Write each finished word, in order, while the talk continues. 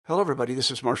Hello, everybody. This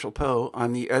is Marshall Poe.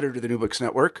 I'm the editor of the New Books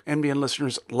Network. NBN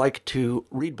listeners like to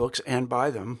read books and buy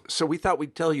them. So we thought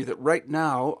we'd tell you that right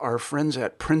now, our friends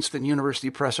at Princeton University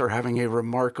Press are having a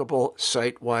remarkable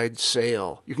site-wide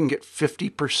sale. You can get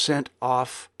 50%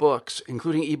 off books,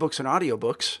 including ebooks and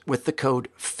audiobooks, with the code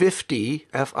 50,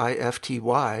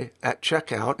 F-I-F-T-Y, at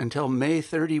checkout until May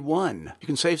 31. You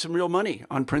can save some real money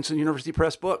on Princeton University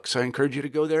Press books. I encourage you to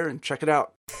go there and check it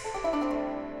out.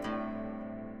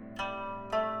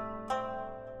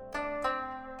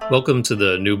 Welcome to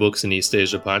the New Books in East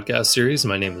Asia podcast series.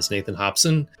 My name is Nathan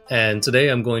Hobson, and today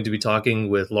I'm going to be talking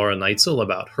with Laura Neitzel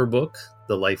about her book,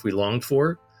 The Life We Longed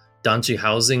For, Danchi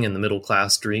Housing and the Middle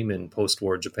Class Dream in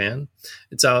Post-War Japan.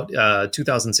 It's out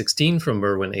 2016 from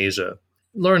Merwin Asia.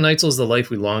 Laura Neitzel's The Life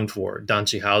We Longed For,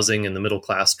 Danchi Housing and the Middle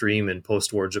Class Dream in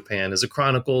Post-War Japan is a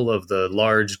chronicle of the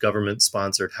large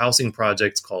government-sponsored housing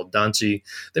projects called Danchi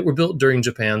that were built during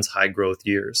Japan's high-growth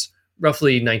years,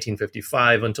 roughly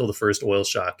 1955 until the first oil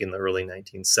shock in the early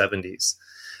 1970s.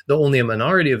 Though only a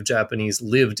minority of Japanese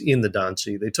lived in the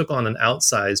Danchi, they took on an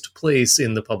outsized place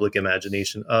in the public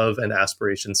imagination of and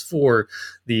aspirations for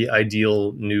the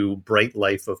ideal new bright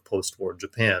life of post-war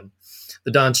Japan.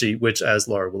 The Danchi, which, as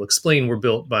Laura will explain, were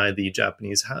built by the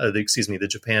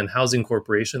Japan Housing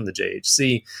Corporation, the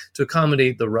JHC, to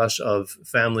accommodate the rush of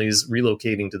families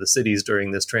relocating to the cities during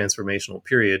this transformational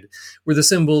period, were the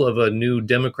symbol of a new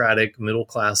democratic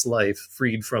middle-class life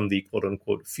freed from the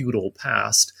quote-unquote feudal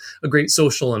past, a great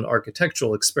social and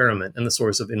architectural experiment and the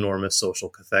source of enormous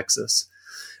social cathexis.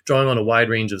 Drawing on a wide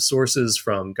range of sources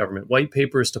from government white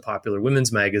papers to popular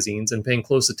women's magazines and paying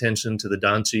close attention to the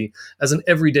Danchi as an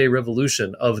everyday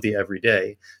revolution of the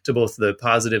everyday, to both the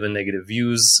positive and negative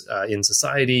views in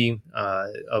society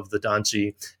of the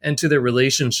Danchi and to their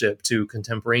relationship to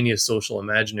contemporaneous social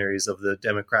imaginaries of the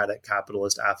democratic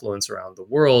capitalist affluence around the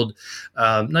world,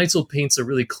 Neitzel paints a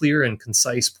really clear and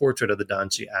concise portrait of the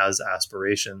Danchi as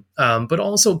aspiration, but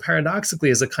also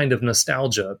paradoxically as a kind of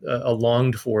nostalgia, a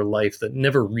longed-for life that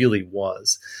never really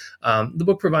was. The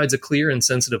book provides a clear and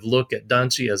sensitive look at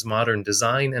Danchi as modern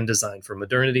design and design for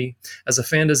modernity, as a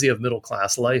fantasy of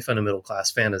middle-class life and a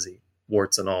middle-class fantasy,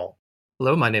 warts and all.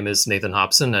 Hello, my name is Nathan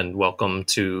Hobson, and welcome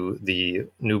to the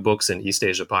New Books in East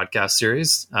Asia podcast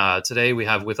series. Today we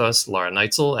have with us Laura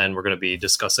Neitzel, and we're going to be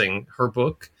discussing her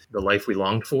book, The Life We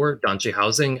Longed For, Danchi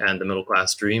Housing and the Middle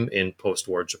Class Dream in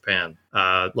Post-War Japan.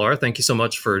 Laura, thank you so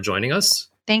much for joining us.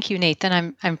 Thank you,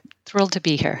 Nathan. I'm thrilled to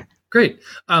be here. Great.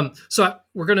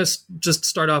 We're going to just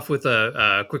start off with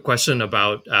a quick question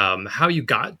about how you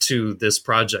got to this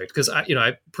project, because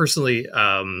I personally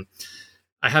I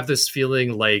have this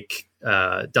feeling like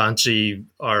Danchi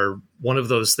are one of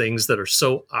those things that are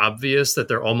so obvious that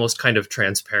they're almost kind of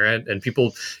transparent, and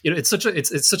people, it's such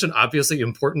an obviously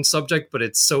important subject, but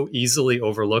it's so easily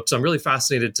overlooked. So I'm really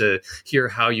fascinated to hear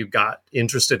how you got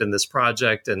interested in this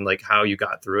project and like how you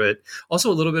got through it.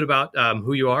 Also, a little bit about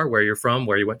who you are, where you're from,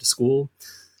 where you went to school.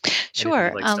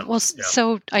 Sure.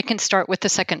 So I can start with the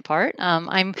second part.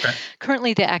 I'm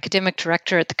currently the academic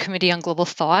director at the Committee on Global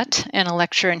Thought and a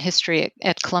lecturer in history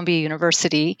at Columbia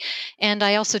University. And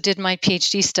I also did my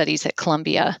PhD studies at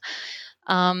Columbia.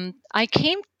 I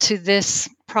came to this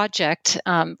project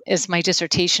as my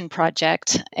dissertation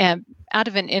project out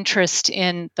of an interest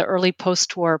in the early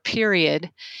post-war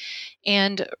period,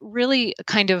 and really a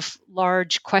kind of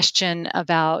large question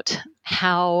about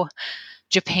how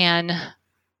Japan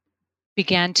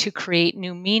began to create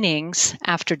new meanings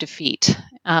after defeat,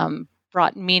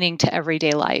 brought meaning to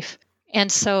everyday life. And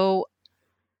so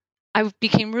I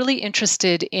became really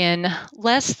interested in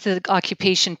less the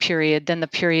occupation period than the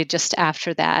period just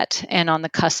after that, and on the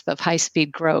cusp of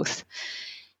high-speed growth.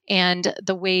 And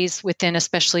the ways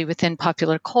especially within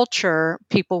popular culture,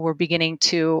 people were beginning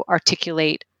to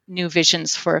articulate new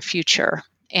visions for a future,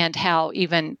 and how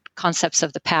even concepts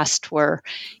of the past were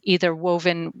either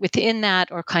woven within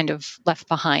that or kind of left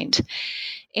behind.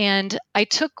 And I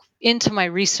took into my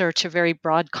research a very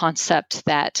broad concept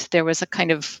that there was a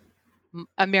kind of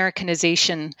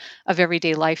Americanization of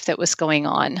everyday life that was going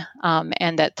on,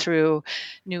 and that through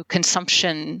new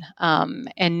consumption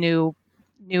and new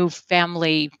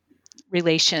family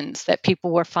relations, that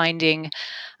people were finding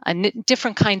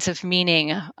different kinds of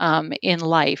meaning in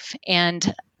life.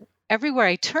 And everywhere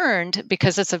I turned,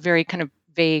 because it's a very kind of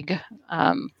vague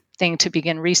thing to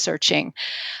begin researching,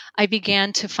 I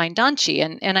began to find Danchi.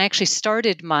 And I actually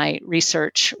started my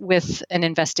research with an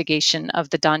investigation of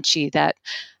the Danchi that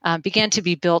began to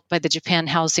be built by the Japan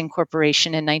Housing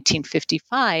Corporation in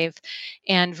 1955,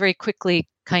 and very quickly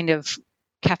kind of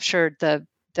captured the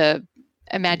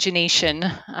imagination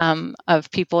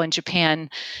of people in Japan.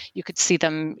 You could see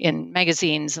them in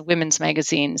magazines, women's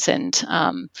magazines,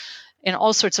 and in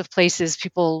all sorts of places,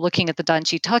 people looking at the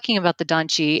danchi, talking about the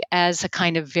danchi as a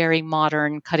kind of very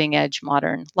modern, cutting-edge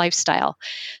modern lifestyle.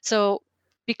 So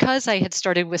because I had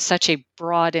started with such a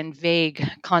broad and vague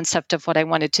concept of what I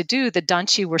wanted to do, the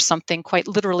danchi were something quite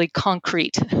literally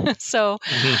concrete. So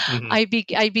I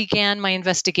began my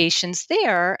investigations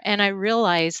there, and I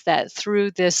realized that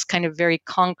through this kind of very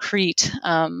concrete,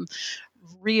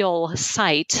 real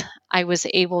site, I was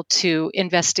able to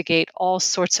investigate all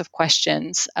sorts of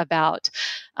questions about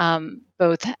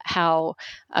both how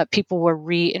people were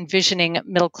re-envisioning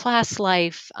middle-class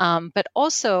life, but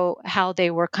also how they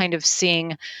were kind of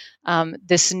seeing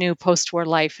this new post-war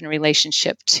life in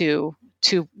relationship to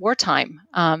wartime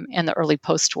and the early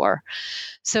post-war.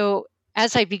 So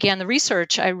as I began the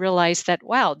research, I realized that,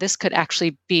 wow, this could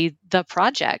actually be the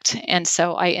project. And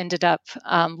so I ended up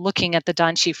looking at the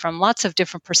danchi from lots of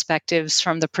different perspectives,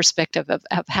 from the perspective of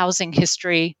housing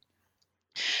history,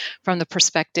 from the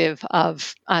perspective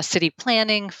of city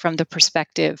planning, from the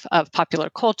perspective of popular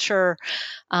culture.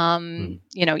 Even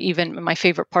my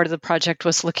favorite part of the project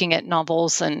was looking at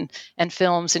novels and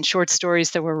films and short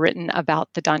stories that were written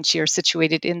about the danchi or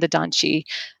situated in the danchi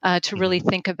to really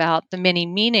think about the many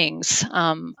meanings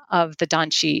of the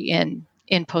danchi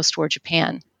in post-war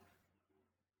Japan.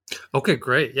 Okay,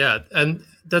 great. Yeah. And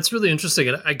that's really interesting.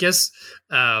 And I guess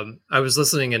I was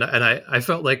listening and I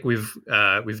felt like we've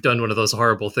done one of those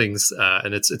horrible things,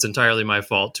 and it's entirely my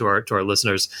fault to our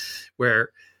listeners, where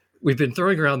we've been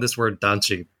throwing around this word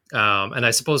danchi. And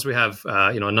I suppose we have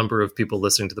a number of people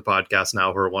listening to the podcast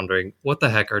now who are wondering, what the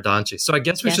heck are danchi? So I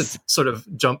guess we should sort of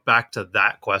jump back to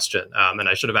that question. And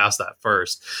I should have asked that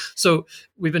first. So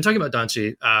we've been talking about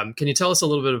danchi. Can you tell us a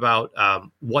little bit about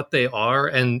what they are?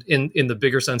 And in the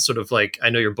bigger sense, sort of like, I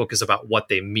know your book is about what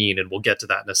they mean, and we'll get to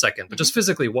that in a second, but just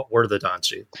physically, what were the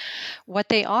danchi? What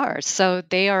they are. So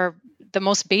they are, the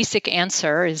most basic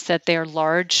answer is that they're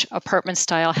large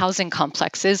apartment-style housing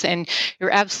complexes, and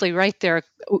you're absolutely right. They're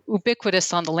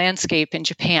ubiquitous on the landscape in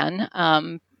Japan.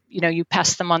 You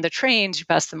pass them on the trains, you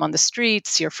pass them on the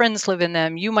streets, your friends live in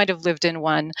them, you might have lived in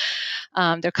one.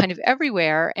 They're kind of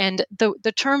everywhere. And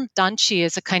the term danchi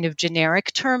is a kind of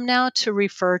generic term now to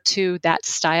refer to that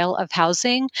style of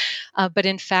housing. But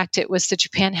in fact, it was the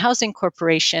Japan Housing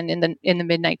Corporation in the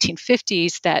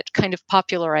mid-1950s that kind of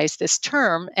popularized this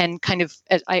term and kind of,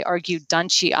 I argue,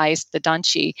 danchi-ized the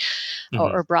danchi,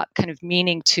 or brought kind of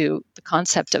meaning to the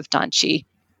concept of danchi.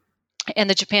 And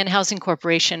the Japan Housing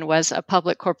Corporation was a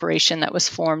public corporation that was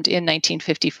formed in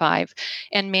 1955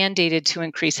 and mandated to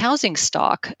increase housing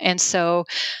stock. And so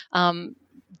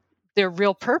their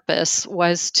real purpose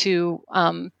was to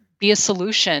be a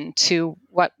solution to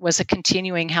what was a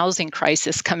continuing housing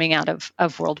crisis coming out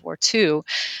of World War II.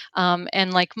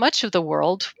 And like much of the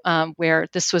world, where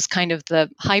this was kind of the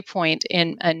high point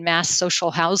in mass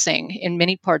social housing in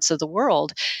many parts of the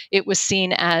world, it was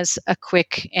seen as a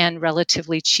quick and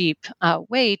relatively cheap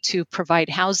way to provide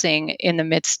housing in the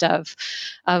midst of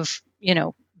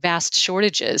vast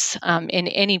shortages in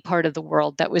any part of the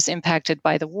world that was impacted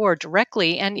by the war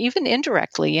directly and even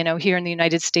indirectly. Here in the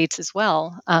United States as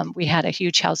well, we had a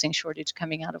huge housing shortage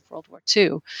coming out of World War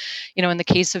II. In the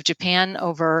case of Japan,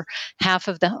 over half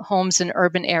of the homes in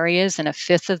urban areas and a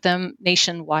fifth of them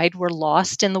nationwide were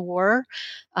lost in the war.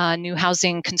 New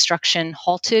housing construction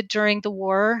halted during the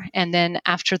war. And then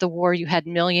after the war, you had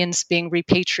millions being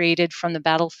repatriated from the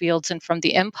battlefields and from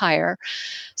the empire.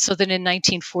 So that in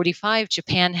 1945,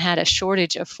 Japan had a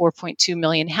shortage of 4.2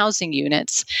 million housing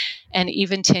units. And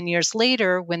even 10 years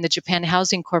later, when the Japan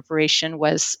Housing Corporation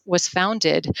was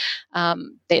founded,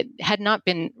 it had not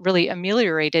been really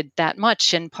ameliorated that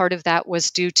much. And part of that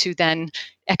was due to then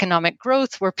economic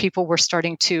growth, where people were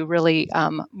starting to really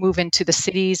move into the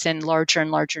cities in larger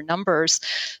and larger numbers.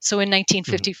 So in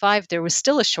 1955, there was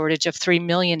still a shortage of 3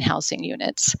 million housing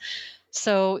units.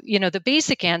 So, the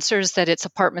basic answer is that it's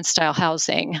apartment-style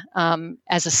housing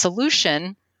as a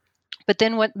solution. But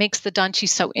then what makes the danchi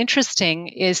so interesting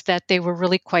is that they were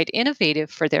really quite innovative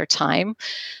for their time.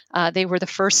 They were the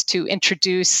first to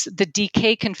introduce the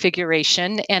DK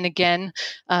configuration. And again,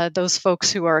 those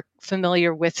folks who are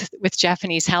familiar with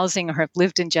Japanese housing or have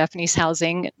lived in Japanese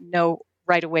housing know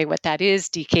right away what that is.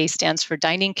 DK stands for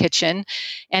dining kitchen,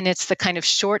 and it's the kind of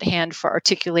shorthand for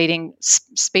articulating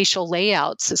spatial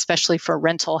layouts, especially for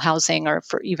rental housing or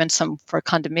for even for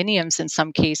condominiums in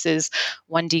some cases,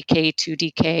 1DK,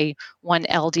 2DK,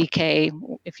 1LDK,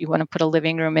 if you want to put a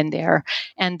living room in there.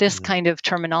 And this kind of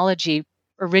terminology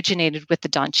originated with the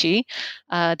danchi.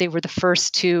 They were the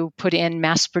first to put in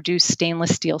mass-produced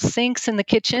stainless steel sinks in the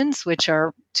kitchens, which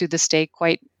are to this day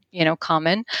quite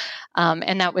common,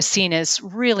 and that was seen as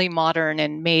really modern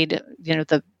and made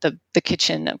the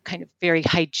kitchen a kind of very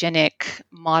hygienic,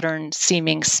 modern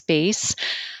seeming space.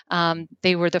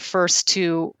 They were the first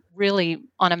to really,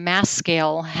 on a mass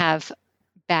scale, have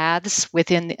baths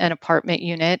within an apartment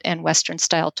unit and Western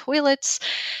style toilets,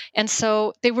 and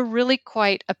so they were really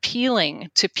quite appealing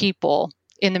to people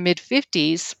in the mid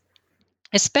 50s,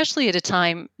 especially at a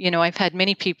time. I've had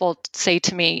many people say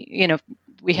to me,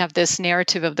 we have this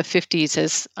narrative of the 50s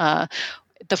as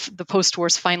the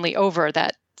post-war's finally over,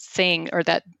 that saying or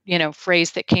that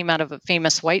phrase that came out of a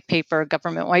famous white paper,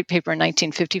 government white paper in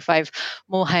 1955,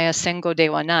 Mohaya Sengo de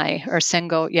wa nai, or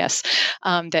Sengo, yes,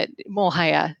 that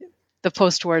Mohaya, the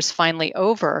post-war is finally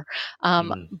over.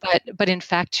 But in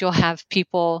fact, you'll have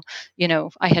people,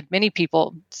 I had many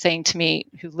people saying to me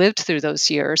who lived through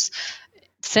those years,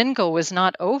 Sengo was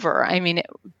not over. I mean,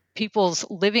 people's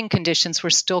living conditions were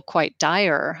still quite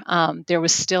dire. There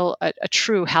was still a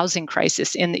true housing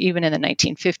crisis even in the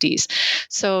 1950s.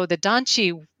 So the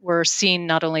danchi were seen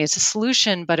not only as a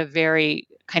solution, but a very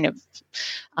kind of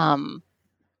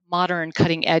modern,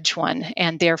 cutting-edge one,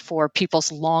 and therefore people's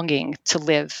longing to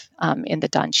live in the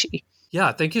danchi.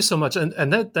 Yeah, thank you so much.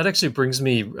 And that actually brings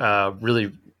me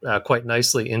really quite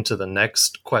nicely into the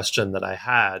next question that I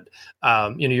had.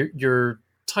 Your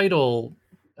title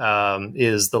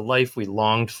is The Life We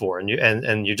Longed For,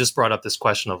 and you just brought up this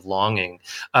question of longing.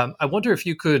 I wonder if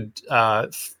you could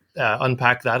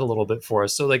unpack that a little bit for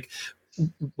us. So, like,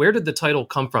 where did the title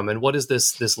come from, and what is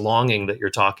this longing that you're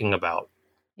talking about?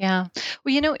 Yeah.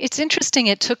 Well, it's interesting.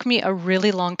 It took me a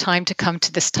really long time to come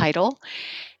to this title.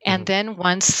 And then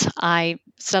once I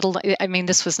settled,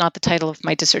 this was not the title of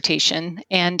my dissertation,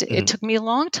 and it took me a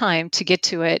long time to get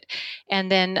to it.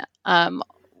 And then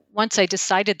once I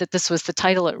decided that this was the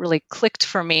title, it really clicked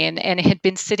for me, and it had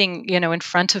been sitting, in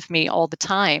front of me all the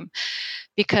time.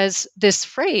 Because this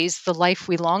phrase, the life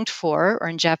we longed for, or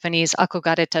in Japanese,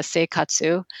 akogareta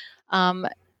seikatsu,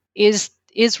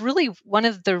 is really one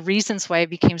of the reasons why I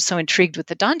became so intrigued with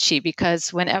the danchi,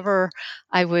 because whenever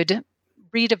I would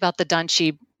read about the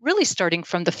danchi, really starting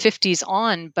from the 50s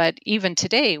on, but even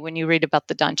today, when you read about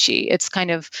the danchi, it's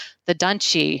kind of the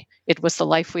danchi, it was the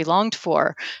life we longed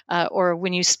for. Or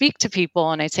when you speak to people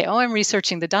and I'd say, oh, I'm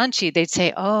researching the danchi, they'd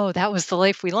say, oh, that was the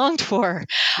life we longed for.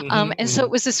 So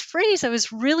it was this phrase, I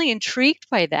was really intrigued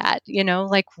by that,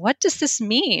 like, what does this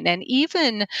mean? And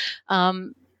even,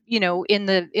 in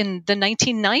the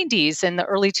 1990s and the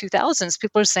early 2000s,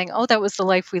 people are saying, "Oh, that was the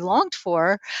life we longed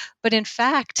for," but in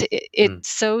fact, it's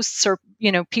so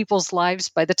people's lives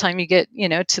by the time you get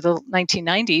to the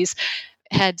 1990s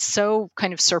had so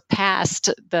kind of surpassed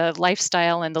the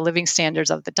lifestyle and the living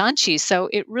standards of the danchi. So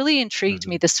it really intrigued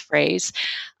me, this phrase,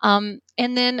 and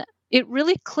then it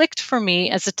really clicked for me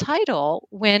as a title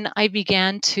when I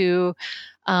began to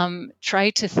try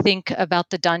to think about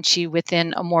the danchi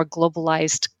within a more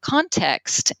globalized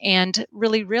context, and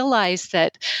really realize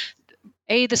that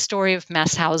the story of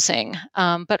mass housing,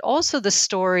 but also the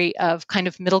story of kind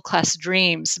of middle-class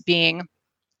dreams being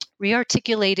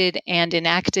rearticulated and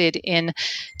enacted in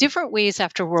different ways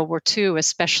after World War II,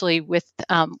 especially with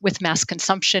mass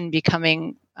consumption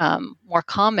becoming more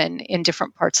common in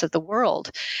different parts of the world,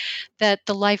 that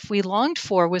the life we longed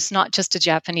for was not just a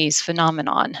Japanese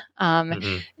phenomenon.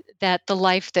 That the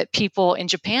life that people in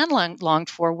Japan longed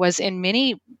for was in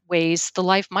many ways the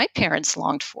life my parents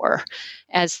longed for,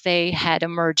 as they had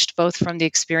emerged both from the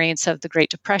experience of the Great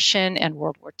Depression and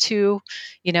World War II,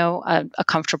 a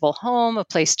comfortable home, a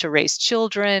place to raise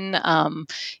children.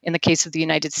 In the case of the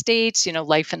United States,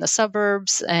 life in the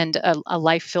suburbs, and a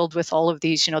life filled with all of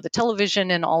these, the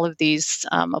television and all of these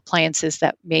appliances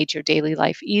that made your daily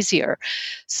life easier.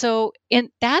 So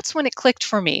that's when it clicked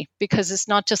for me, because it's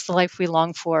not just the life we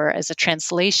long for as a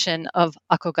translation of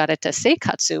akogareta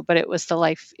seikatsu, but it was the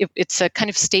life. It's a kind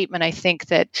of statement, I think,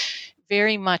 that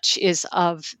very much is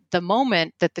of the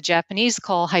moment that the Japanese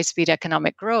call high-speed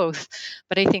economic growth.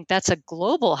 But I think that's a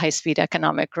global high-speed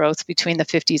economic growth between the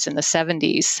 50s and the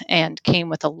 70s, and came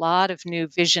with a lot of new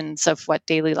visions of what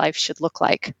daily life should look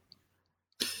like.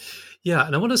 Yeah,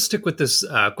 and I want to stick with this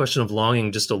question of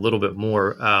longing just a little bit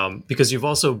more, because you've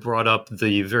also brought up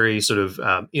the very sort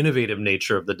of innovative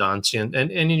nature of the danchi,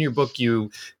 and in your book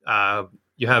you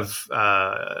you have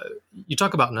you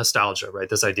talk about nostalgia, right?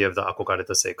 This idea of the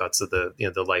akogareta seikatsu,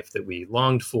 the life that we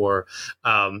longed for.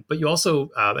 But you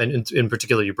also, and in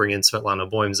particular, you bring in Svetlana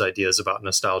Boym's ideas about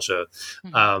nostalgia.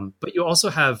 But you also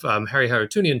have Harry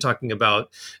Harootunian talking about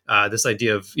this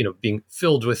idea of being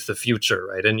filled with the future,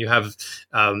 right? And you have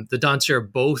the danchi are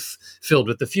both filled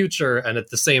with the future and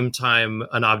at the same time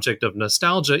an object of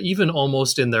nostalgia, even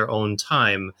almost in their own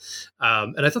time.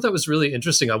 And I thought that was really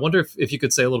interesting. I wonder if you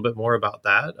could say a little bit more about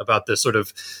that, about this sort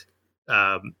of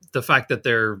the fact that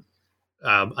they're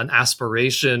an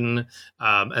aspiration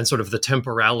and sort of the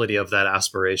temporality of that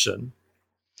aspiration.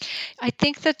 I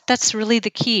think that that's really the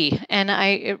key. And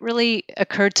it really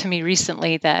occurred to me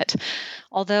recently that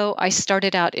although I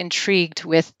started out intrigued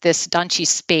with this danchi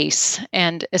space,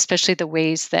 and especially the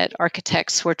ways that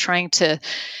architects were trying to,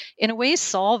 in a way,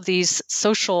 solve these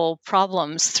social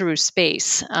problems through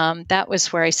space, that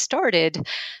was where I started.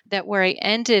 That where I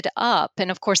ended up,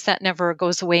 and of course that never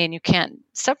goes away and you can't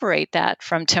separate that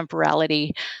from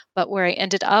temporality, but where I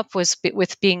ended up was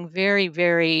with being very,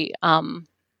 very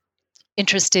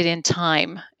interested in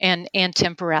time and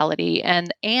temporality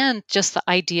and just the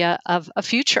idea of a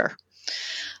future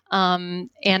and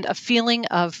a feeling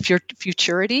of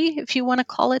futurity, if you want to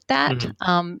call it that.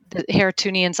 The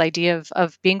Harootunian's idea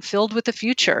of being filled with the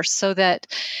future, so that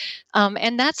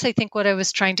and that's, I think, what I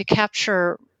was trying to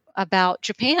capture about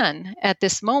Japan at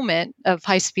this moment of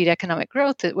high-speed economic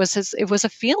growth. It was a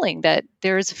feeling that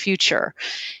there is a future,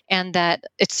 and that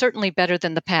it's certainly better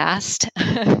than the past,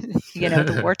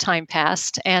 the wartime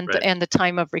past, and right. and the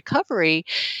time of recovery.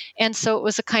 And so it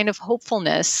was a kind of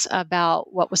hopefulness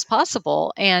about what was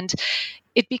possible, and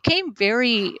it became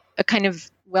a kind of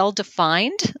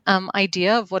well-defined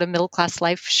idea of what a middle-class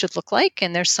life should look like.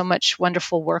 And there's so much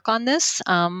wonderful work on this.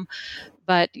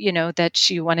 But that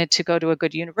you wanted to go to a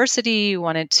good university, you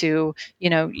wanted to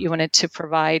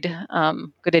provide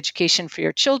good education for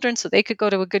your children so they could go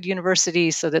to a good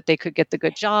university, so that they could get the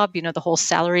good job, the whole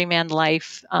salaryman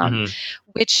life,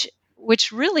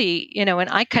 which really, and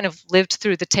I kind of lived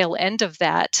through the tail end of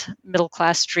that middle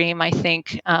class dream, I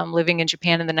think, living in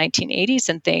Japan in the 1980s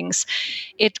and things.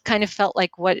 It kind of felt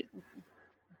like what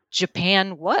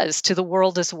Japan was to the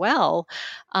world as well,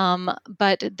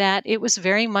 but that it was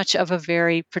very much of a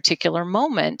very particular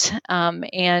moment.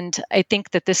 And I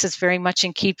think that this is very much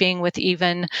in keeping with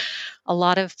even a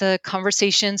lot of the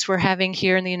conversations we're having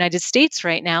here in the United States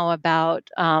right now about,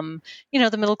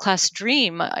 the middle class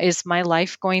dream. Is my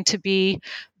life going to be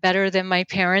better than my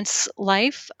parents'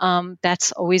 life?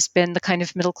 That's always been the kind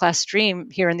of middle class dream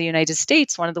here in the United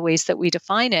States, one of the ways that we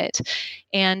define it.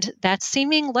 And that's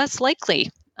seeming less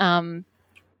likely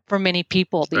for many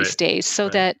people these days. So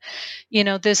that,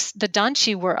 the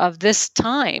danchi were of this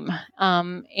time,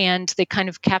 and they kind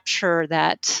of capture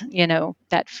that,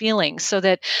 that feeling. So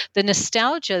that the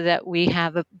nostalgia that we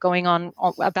have going on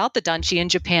about the danchi in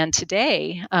Japan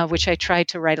today, which I tried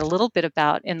to write a little bit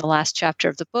about in the last chapter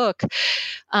of the book,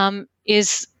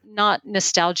 is not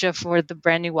nostalgia for the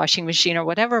brand new washing machine or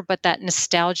whatever, but the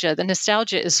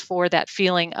nostalgia is for that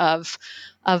feeling of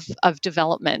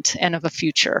development and of a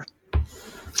future,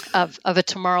 of a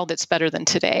tomorrow that's better than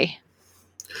today.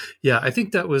 Yeah, I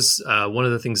think that was one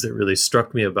of the things that really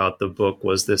struck me about the book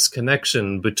was this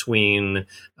connection between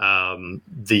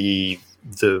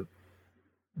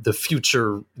the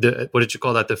future, what did you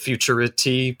call that? The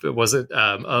futurity, was it,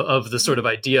 of the sort of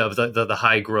idea of the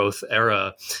high growth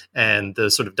era, and the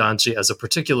sort of danchi as a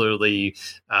particularly,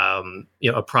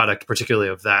 a product particularly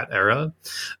of that era.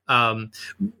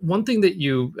 One thing that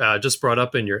you just brought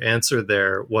up in your answer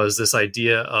there was this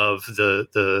idea of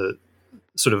the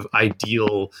sort of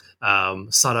ideal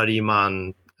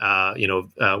salaryman,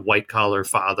 white collar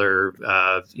father,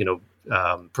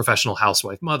 professional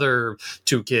housewife mother,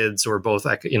 2 kids who are both,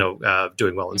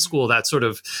 doing well in school. That sort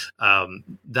of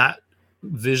that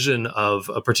vision of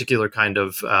a particular kind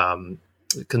of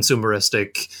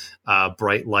consumeristic,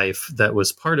 bright life that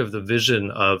was part of the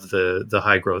vision of the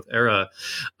high growth era.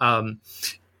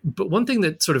 But one thing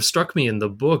that sort of struck me in the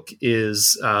book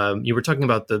is you were talking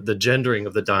about the gendering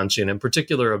of the danchi, and in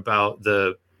particular about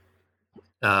the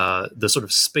sort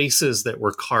of spaces that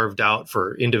were carved out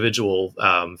for individual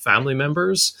family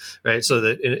members, right? So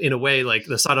that in a way, like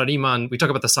the sarariman, we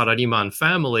talk about the sarariman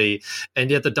family,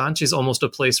 and yet the danchi is almost a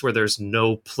place where there's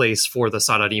no place for the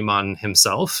sarariman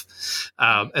himself.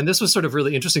 And this was sort of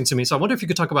really interesting to me. So I wonder if you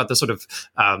could talk about the sort of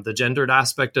the gendered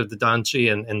aspect of the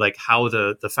danchi, and like how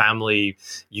the family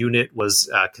unit was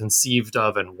conceived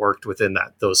of and worked within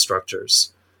those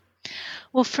structures.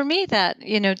 Well, for me, that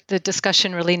the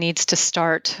discussion really needs to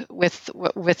start with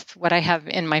what I have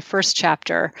in my first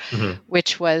chapter,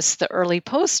 which was the early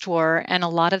post-war, and a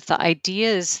lot of the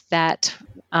ideas that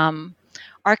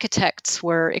architects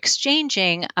were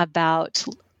exchanging about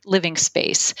living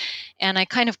space. And I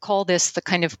kind of call this the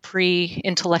kind of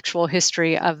pre-intellectual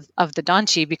history of the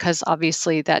Danchi, because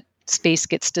obviously that space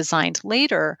gets designed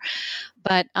later.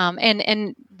 But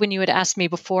and when you had asked me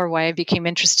before why I became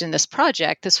interested in this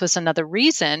project, this was another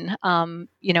reason. I'm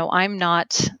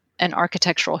not an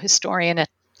architectural historian,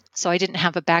 so I didn't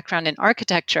have a background in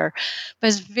architecture, but I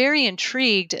was very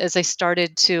intrigued as I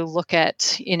started to look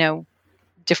at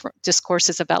different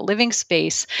discourses about living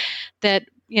space, that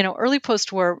early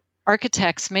post-war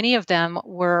architects, many of them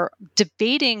were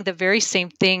debating the very same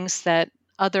things that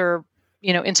other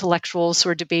intellectuals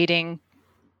were debating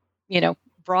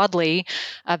broadly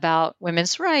about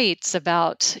women's rights,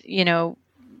 about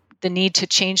the need to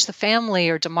change the family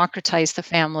or democratize the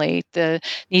family, the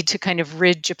need to kind of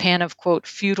rid Japan of, quote,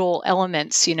 feudal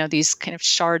elements, these kind of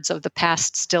shards of the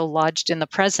past still lodged in the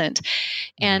present.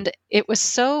 And it was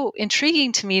so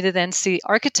intriguing to me to then see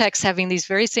architects having these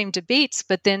very same debates,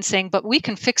 but then saying, but we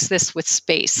can fix this with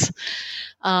space.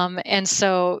 And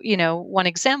so, one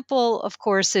example, of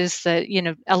course, is that,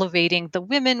 elevating the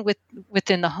women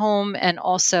within the home, and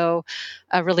also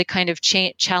really kind of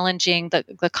challenging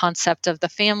the concept of the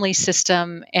family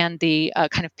system and the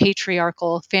kind of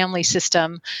patriarchal family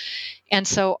system. And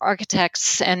so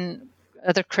architects and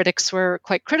other critics were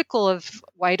quite critical of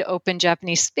wide open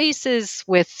Japanese spaces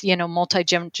with,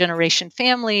 multi-generation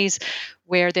families,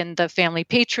 where then the family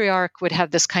patriarch would have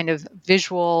this kind of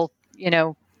visual,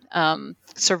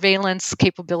 surveillance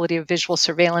capability of visual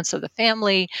surveillance of the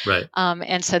family. Right.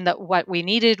 And so that what we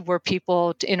needed were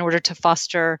people in order to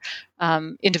foster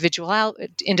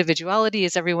individuality,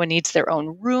 as everyone needs their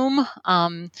own room.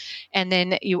 And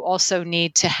then you also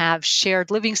need to have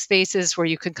shared living spaces where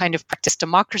you can kind of practice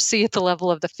democracy at the level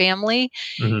of the family.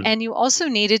 And you also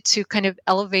needed to kind of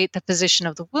elevate the position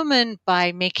of the woman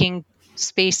by making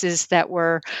spaces that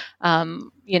were,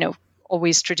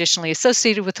 always traditionally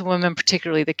associated with the woman,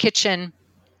 particularly the kitchen,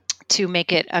 to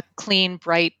make it a clean,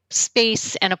 bright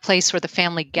space and a place where the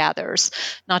family gathers,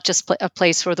 not just a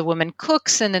place where the woman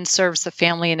cooks and then serves the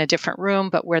family in a different room,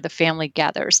 but where the family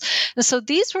gathers. And so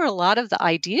these were a lot of the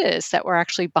ideas that were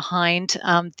actually behind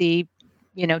the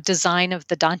design of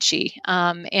the Danchi.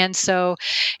 And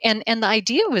the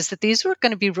idea was that these were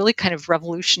going to be really kind of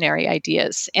revolutionary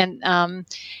ideas. And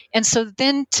so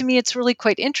then to me, it's really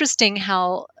quite interesting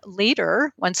how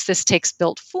later, once this takes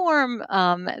built form,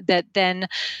 that then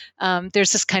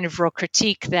there's this kind of real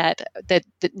critique that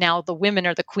now the women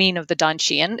are the queen of the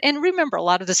Danchi. And remember, a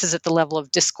lot of this is at the level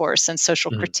of discourse and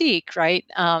social critique, right?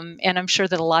 And I'm sure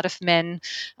that a lot of men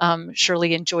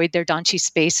surely enjoyed their Danchi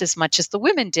space as much as the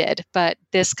women did. But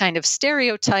this kind of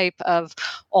stereotype of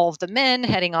all of the men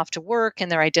heading off to work in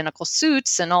their identical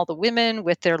suits, and all the women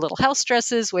with their little house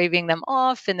dresses waving them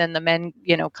off, and then the men,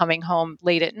 coming home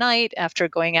late at night after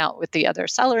going out with the other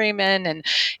salarymen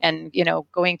and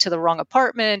going to the wrong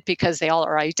apartment because they all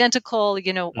are identical,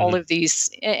 all of these.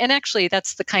 And actually,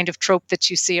 that's the kind of trope that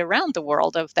you see around the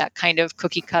world, of that kind of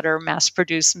cookie cutter, mass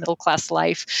produced middle class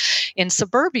life in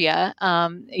suburbia.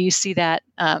 You see that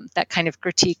kind of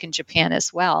critique in Japan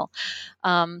as well.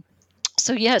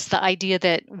 So yes, the idea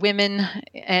that women,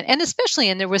 and especially,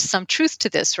 and there was some truth to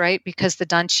this, right? Because the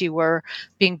Danchi were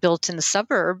being built in the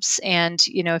suburbs, and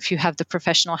if you have the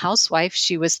professional housewife,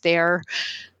 she was there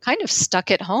kind of stuck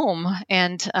at home,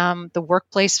 and the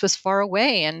workplace was far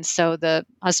away, and so the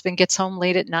husband gets home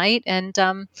late at night, and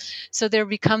so there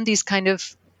become these kind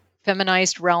of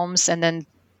feminized realms, and then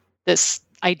this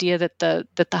idea that the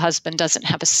husband doesn't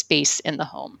have a space in the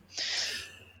home.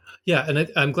 Yeah,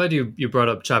 and I'm glad you brought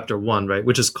up chapter 1, right,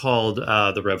 which is called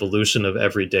The Revolution of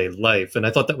Everyday Life. And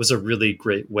I thought that was a really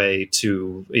great way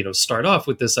to, start off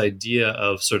with this idea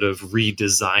of sort of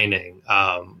redesigning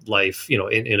life,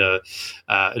 in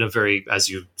a very, as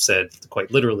you said,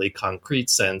 quite literally concrete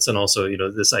sense. And also,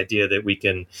 this idea that we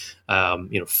can,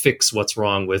 fix what's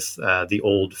wrong with the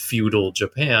old feudal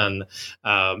Japan.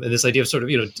 And this idea of sort of,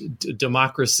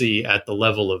 democracy at the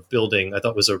level of building, I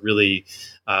thought was a really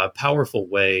powerful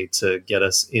way to get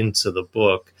us into the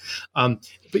book. But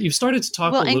you've started to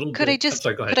talk a little bit. Could I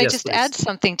just add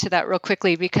something to that real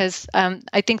quickly? Because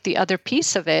I think the other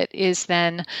piece of it is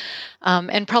then,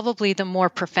 and probably the more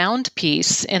profound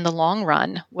piece in the long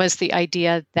run, was the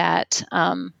idea that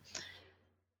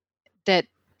that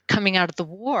coming out of the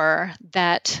war,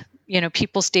 that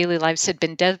people's daily lives had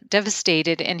been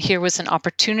devastated, and here was an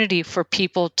opportunity for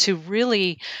people to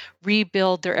really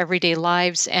rebuild their everyday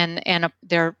lives and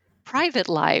their private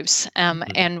lives,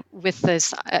 and with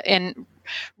this, and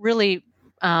really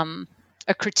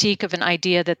a critique of an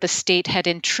idea that the state had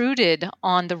intruded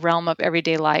on the realm of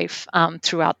everyday life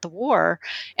throughout the war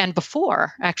and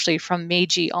before, actually from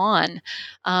Meiji on.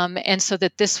 And so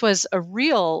that this was a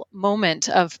real moment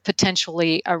of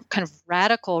potentially a kind of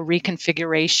radical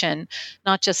reconfiguration,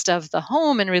 not just of the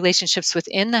home and relationships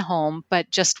within the home,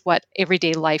 but just what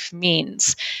everyday life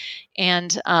means.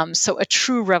 And so a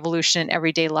true revolution in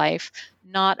everyday life,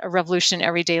 not a revolution in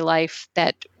everyday life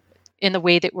that in the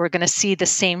way that we're going to see the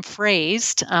same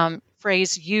phrase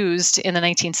used in the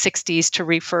 1960s to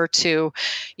refer to,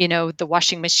 the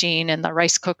washing machine and the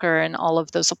rice cooker and all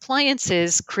of those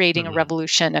appliances, creating a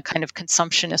revolution, a kind of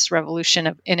consumptionist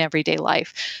revolution in everyday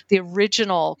life. The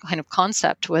original kind of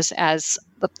concept was as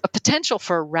a potential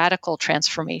for a radical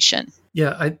transformation.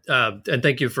 Yeah, and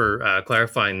thank you for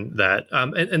clarifying that.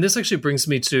 And this actually brings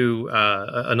me to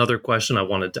another question I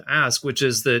wanted to ask, which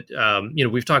is that,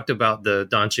 we've talked about the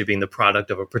Danchi being the product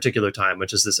of a particular time,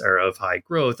 which is this era of high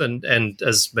growth. And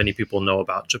as many people know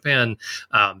about Japan,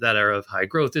 that era of high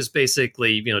growth is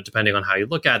basically, depending on how you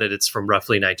look at it, it's from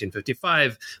roughly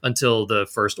 1955 until the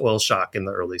first oil shock in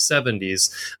the early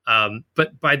 70s.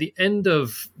 But by the end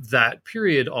of that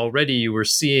period already, you were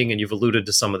seeing, and you've alluded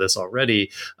to some of this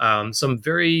already, some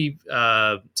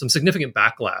significant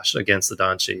backlash against the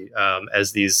Danchi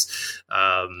as these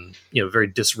very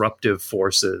disruptive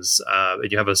forces.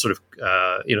 And you have a sort of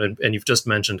and you've just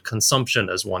mentioned consumption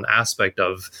as one aspect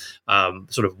of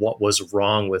sort of what was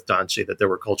wrong with Danchi. That there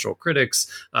were cultural critics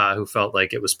who felt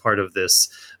like it was part of this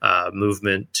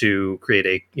movement to create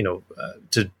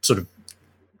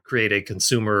a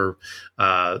consumer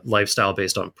lifestyle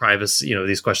based on privacy,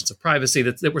 these questions of privacy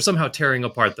that were somehow tearing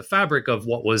apart the fabric of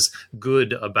what was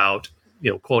good about,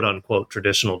 quote unquote,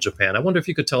 traditional Japan. I wonder if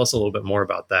you could tell us a little bit more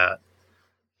about that.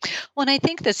 Well, and I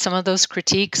think that some of those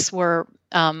critiques were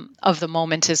of the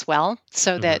moment as well,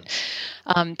 so that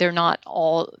they're not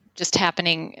all just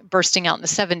bursting out in the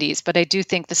 70s. But I do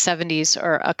think the 70s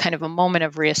are a kind of a moment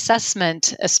of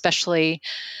reassessment, especially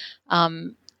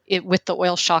with the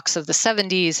oil shocks of the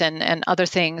 70s and other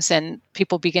things, and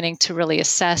people beginning to really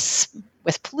assess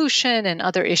with pollution and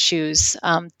other issues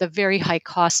the very high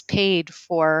cost paid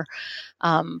for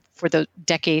the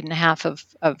decade and a half of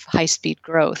high-speed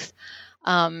growth.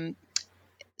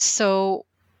 So,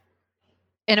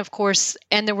 and of course,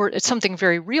 and it's something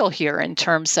very real here in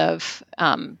terms of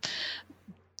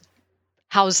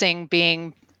housing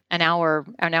being an hour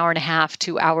and a half,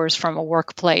 2 hours from a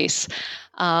workplace.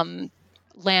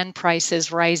 Land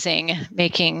prices rising,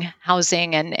 making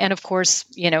housing and of course,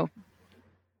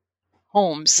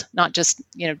 homes, not just,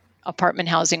 apartment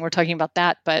housing. We're talking about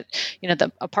that, but,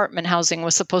 the apartment housing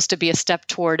was supposed to be a step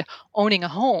toward owning a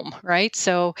home, right?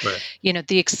 So, right.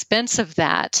 The expense of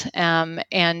that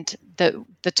and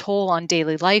the toll on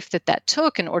daily life that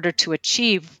took in order to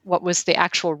achieve what was the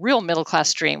actual real middle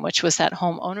class dream, which was that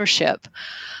home ownership.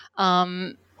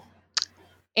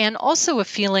 And also a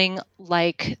feeling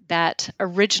like that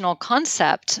original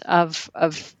concept of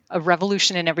a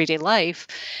revolution in everyday life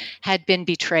had been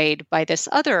betrayed by this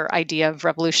other idea of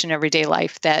revolution in everyday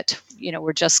life that,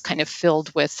 we're just kind of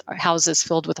filled with houses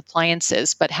filled with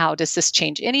appliances. But how does this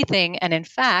change anything? And in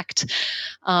fact,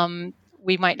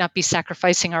 we might not be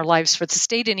sacrificing our lives for the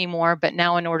state anymore, but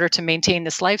now in order to maintain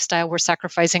this lifestyle, we're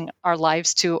sacrificing our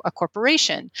lives to a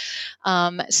corporation.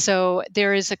 So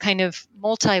there is a kind of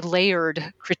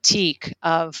multi-layered critique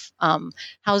of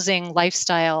housing,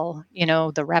 lifestyle,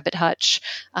 the rabbit hutch,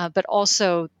 but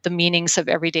also the meanings of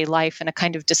everyday life and a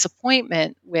kind of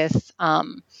disappointment with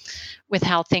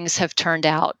how things have turned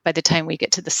out by the time we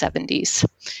get to the 70s.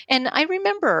 And I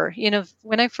remember,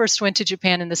 when I first went to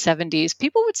Japan in the 70s,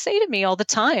 people would say to me all the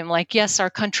time, like, yes, our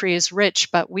country is rich,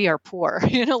 but we are poor.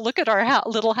 Look at our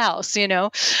little house,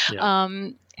 Yeah.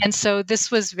 And so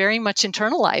this was very much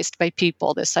internalized by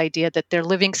people, this idea that their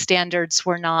living standards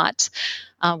were not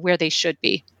where they should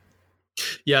be.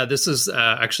 Yeah, this is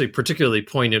actually particularly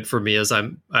poignant for me as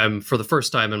I'm for the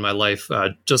first time in my life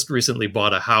just recently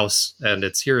bought a house, and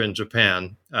it's here in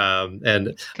Japan.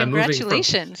 And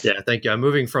congratulations! Thank you. I'm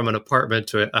moving from an apartment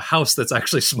to a house that's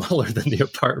actually smaller than the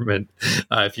apartment.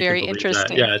 If you very can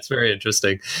interesting. That. Yeah, it's very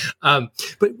interesting.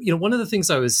 But one of the things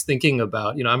I was thinking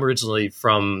about, I'm originally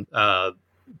from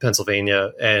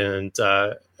Pennsylvania, and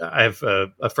I have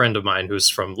a friend of mine who's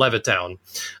from Levittown,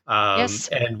 yes.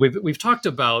 And we've talked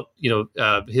about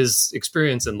his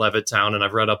experience in Levittown, and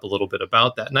I've read up a little bit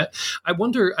about that. And I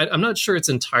wonder, I'm not sure it's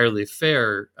entirely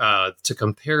fair to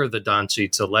compare the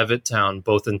Danchi to Levittown,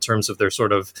 both in terms of their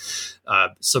sort of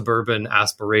suburban,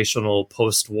 aspirational,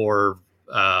 post-war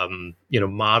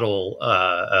model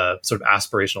sort of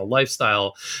aspirational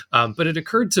lifestyle. But it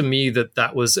occurred to me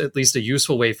that was at least a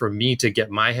useful way for me to get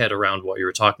my head around what you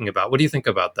were talking about. What do you think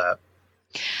about that?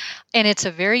 And it's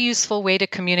a very useful way to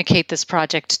communicate this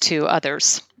project to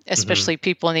others, especially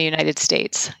people in the United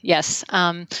States. Yes.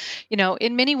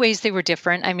 In many ways they were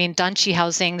different. I mean, Danchi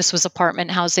housing, this was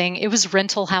apartment housing. It was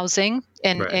rental housing.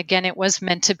 And again, it was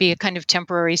meant to be a kind of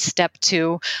temporary step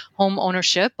to home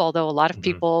ownership, although a lot of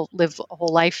people live a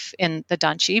whole life in the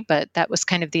Danchi, but that was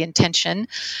kind of the intention.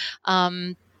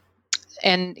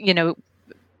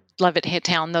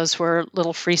 Levittown, those were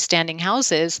little freestanding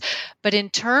houses. But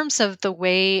in terms of the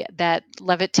way that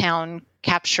Levittown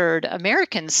captured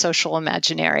American social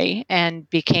imaginary and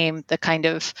became the kind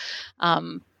of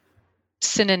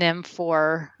synonym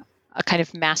for a kind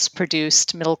of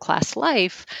mass-produced middle-class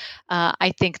life,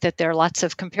 I think that there are lots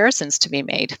of comparisons to be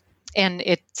made. And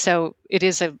it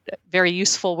is a very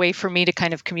useful way for me to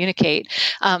kind of communicate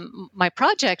my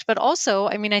project. But also,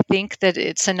 I mean, I think that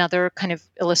it's another kind of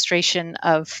illustration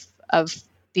of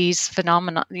these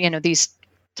phenomena, these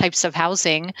types of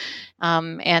housing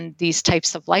and these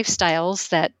types of lifestyles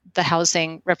that the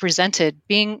housing represented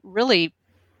being really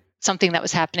something that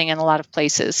was happening in a lot of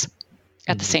places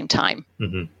at the same time.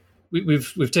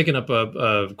 We've taken up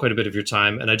quite a bit of your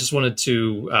time, and I just wanted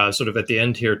to sort of at the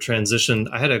end here transition.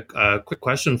 I had a quick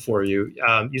question for you.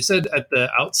 You said at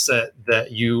the outset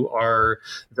that you are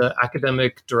the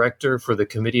academic director for the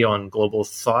Committee on Global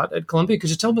Thought at Columbia. Could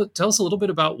you tell us a little bit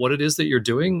about what it is that you're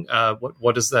doing?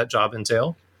 What does that job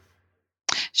entail?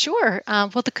 Sure. Well,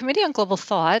 the Committee on Global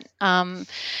Thought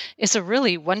is a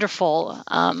really wonderful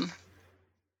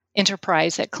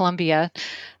enterprise at Columbia.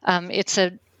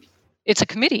 It's a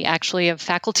committee, actually, of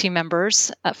faculty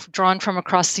members drawn from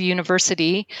across the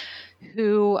university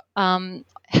who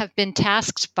have been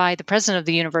tasked by the president of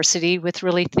the university with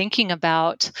really thinking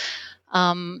about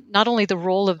not only the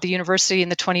role of the university in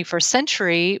the 21st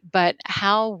century, but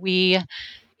how we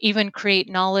even create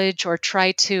knowledge or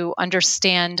try to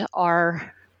understand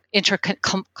our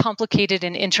complicated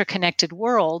and interconnected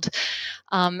world,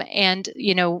 and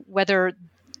whether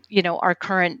our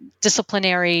current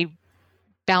disciplinary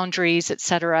boundaries, et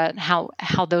cetera, and how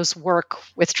those work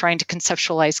with trying to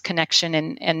conceptualize connection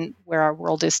and where our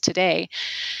world is today.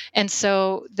 And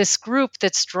so this group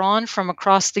that's drawn from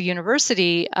across the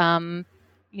university,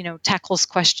 tackles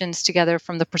questions together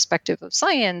from the perspective of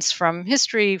science, from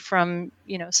history, from,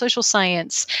 social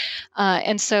science.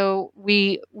 And so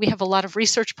we have a lot of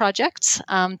research projects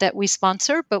that we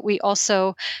sponsor, but we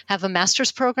also have a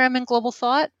master's program in global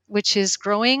thought, which is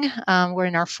growing. We're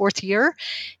in our 4th year,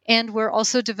 and we're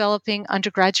also developing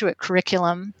undergraduate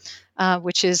curriculum,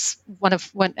 which is one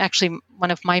of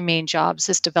my main jobs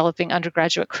is developing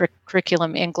undergraduate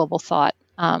curriculum in global thought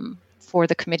for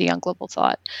the Committee on Global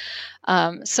Thought.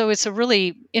 So it's a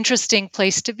really interesting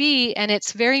place to be, and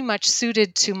it's very much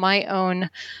suited to my own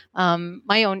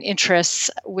interests,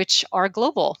 which are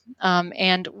global,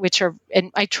 and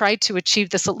I tried to achieve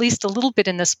this at least a little bit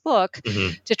in this book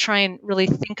to try and really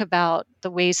think about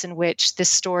the ways in which this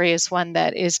story is one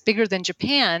that is bigger than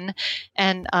Japan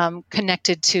and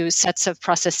connected to sets of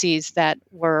processes that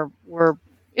were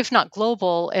if not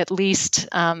global, at least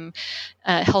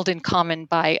held in common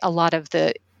by a lot of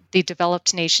the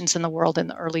developed nations in the world in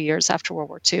the early years after World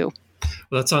War II.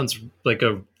 Well, that sounds like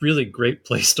a really great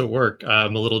place to work.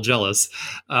 I'm a little jealous.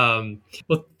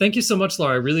 Well, thank you so much,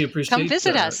 Laura. I really appreciate it. Come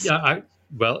visit us. Yeah,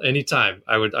 anytime.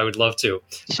 I would love to.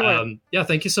 Sure.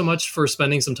 Thank you so much for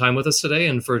spending some time with us today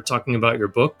and for talking about your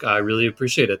book. I really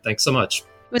appreciate it. Thanks so much.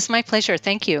 It was my pleasure.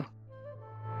 Thank you.